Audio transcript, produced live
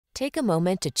Take a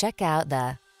moment to check out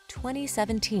the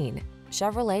 2017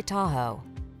 Chevrolet Tahoe.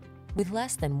 With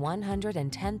less than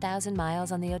 110,000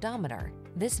 miles on the odometer,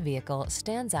 this vehicle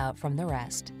stands out from the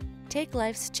rest. Take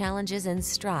life's challenges in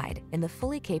stride in the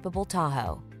fully capable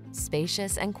Tahoe.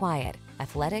 Spacious and quiet,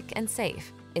 athletic and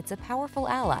safe, it's a powerful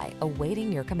ally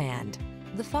awaiting your command.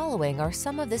 The following are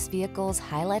some of this vehicle's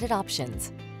highlighted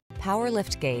options: power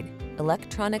liftgate,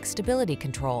 electronic stability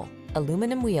control,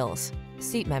 aluminum wheels,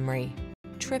 seat memory,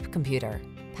 trip computer,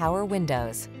 power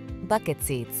windows, bucket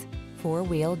seats,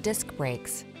 four-wheel disc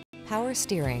brakes, power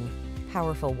steering.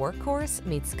 Powerful workhorse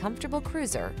meets comfortable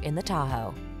cruiser in the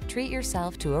Tahoe. Treat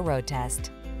yourself to a road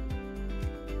test.